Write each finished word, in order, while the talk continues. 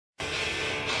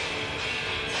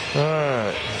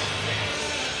Alright.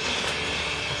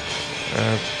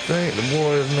 I think the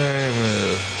boy's name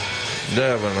is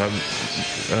Devin.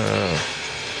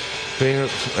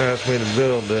 Phoenix asked me to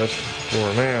build this for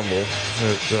an anvil.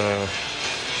 It's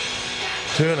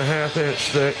 2.5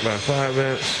 inch thick by 5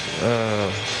 inch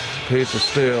piece of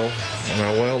steel, and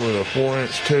I welded a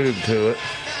 4-inch tube to it,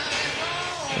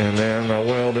 and then I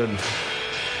welded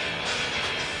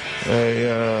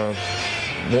a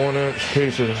 1-inch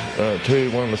piece of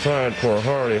tube on the side for a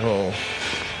hardy hole.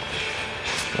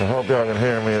 I hope y'all can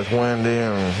hear me. It's windy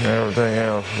and everything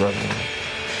else, but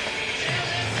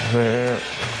there.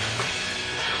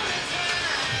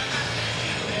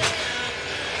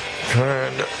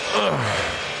 Trying to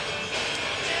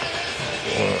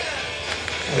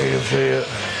you can see it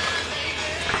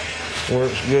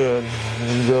works good. You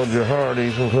can build your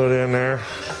hardies and put in there.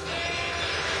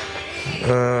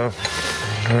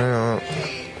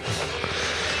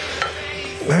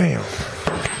 Damn.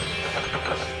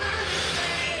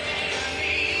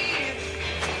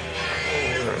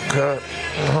 Cut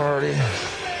hardy.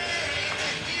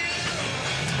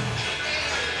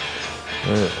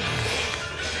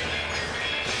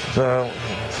 So,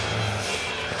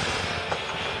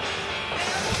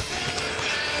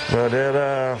 but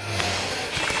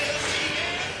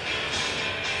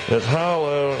it's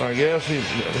hollow, and I guess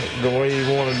the way you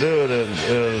want to do it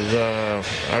is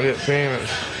I get Phoenix,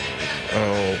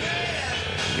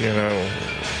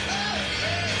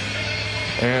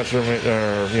 answer me,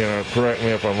 or, correct me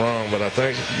if I'm wrong, but I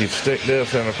think you stick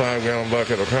this in a 5-gallon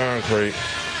bucket of concrete,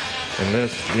 and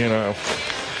this,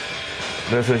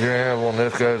 this is your anvil, and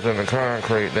this goes in the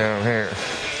concrete down here.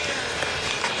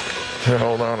 Here,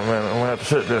 hold on a minute. I'm going to have to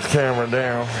sit this camera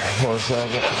down for a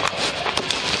second.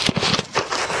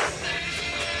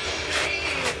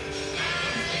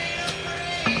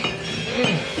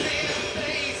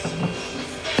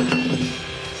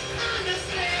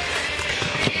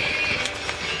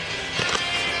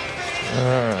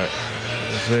 Alright.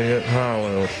 See, it's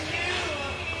hollow.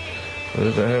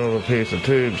 There's a hell of a piece of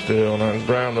tube still, and I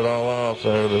ground it all off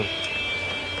so the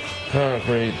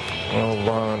concrete will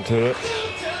bond to it.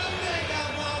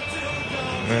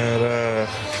 And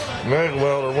MIG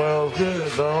welder welds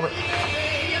good, don't it?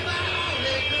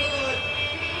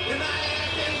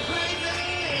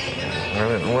 I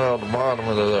didn't weld the bottom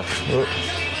of the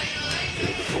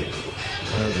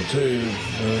tube.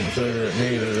 I didn't figure it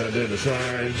needed. I did the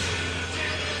sides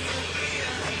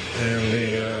and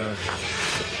the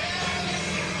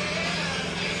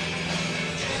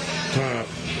top.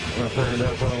 I figured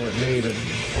that's all it needed.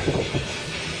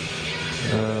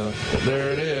 There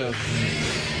it is.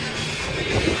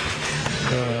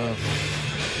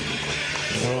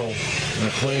 Well, I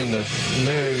cleaned the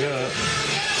MIG up.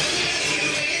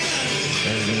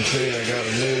 As you can see, I got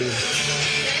a new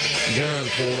gun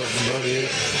for it, but it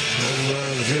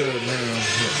runs good now.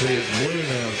 See, it's blue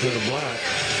now instead of black.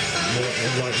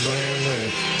 It's like brand new.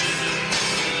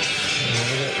 Look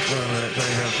at that front of that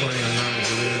thing, how clean and nice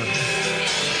it is.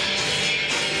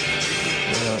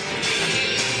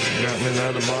 Got me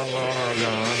another bottle of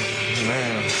argon.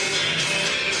 Now,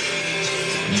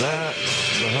 that's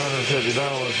 $150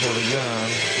 for the gun.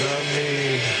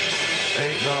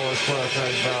 $78 plus,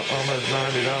 that's about almost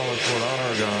 $90 for the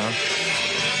argon.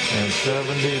 And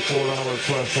 $74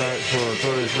 plus tax for a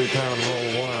 33-pound roll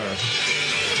of wire.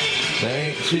 They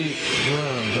ain't cheap to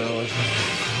run, fellas,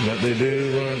 but they do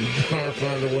run, are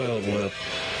fun to weld with.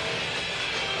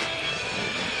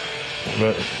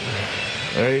 But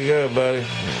there you go, buddy.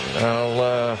 I'll,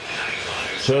 as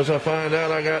soon as I find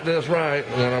out I got this right,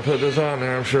 when I put this on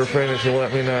there, I'm sure Phoenix will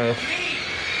let me know.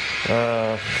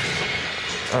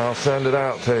 I'll send it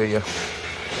out to you.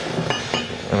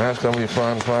 And that's going to be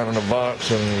fun, finding a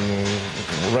box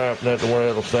and wrapping it to where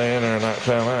it'll stay in there and not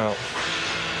come out.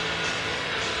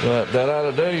 But that ought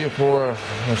to do you for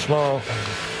a small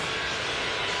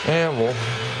anvil.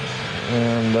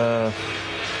 And,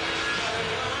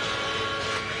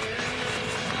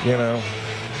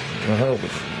 I hope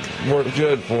it works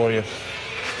good for you.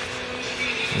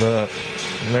 But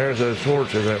there's those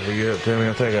torches that we get to me.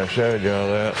 I think I showed y'all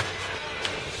that.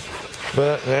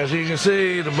 But as you can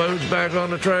see, the boat's back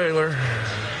on the trailer.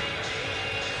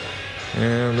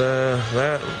 And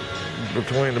that,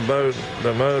 between the boat,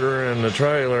 the motor, and the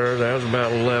trailer, that was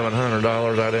about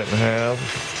 $1,100 I didn't have.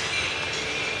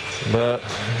 But,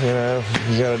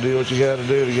 you got to do what you got to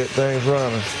do to get things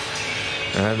running.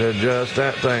 I had to adjust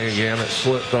that thing again. It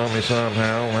slipped on me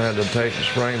somehow. I had to take the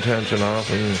spring tension off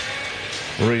and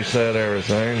reset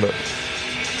everything. But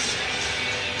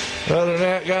other than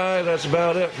that, guys, that's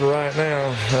about it for right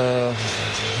now.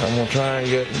 I'm going to try and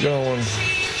get going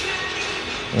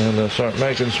and start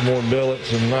making some more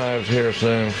billets and knives here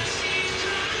soon.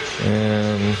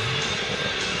 And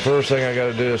first thing I got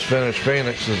to do is finish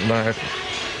Phoenix's knife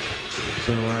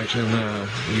so I can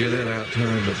get it out to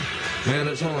him. But man,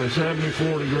 it's only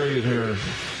 74 degrees here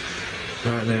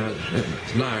right now.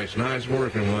 It's nice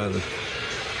working weather.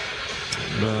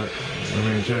 But I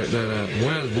mean, check that out. The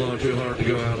wind's blowing too hard to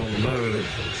go out on the boat. It's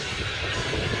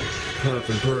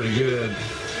puffing pretty good.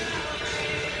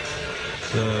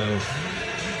 So,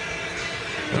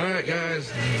 alright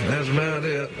guys, that's about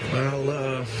it.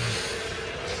 I'll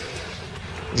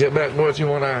get back with you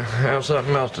when I have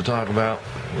something else to talk about.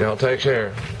 Y'all take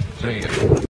care. See ya.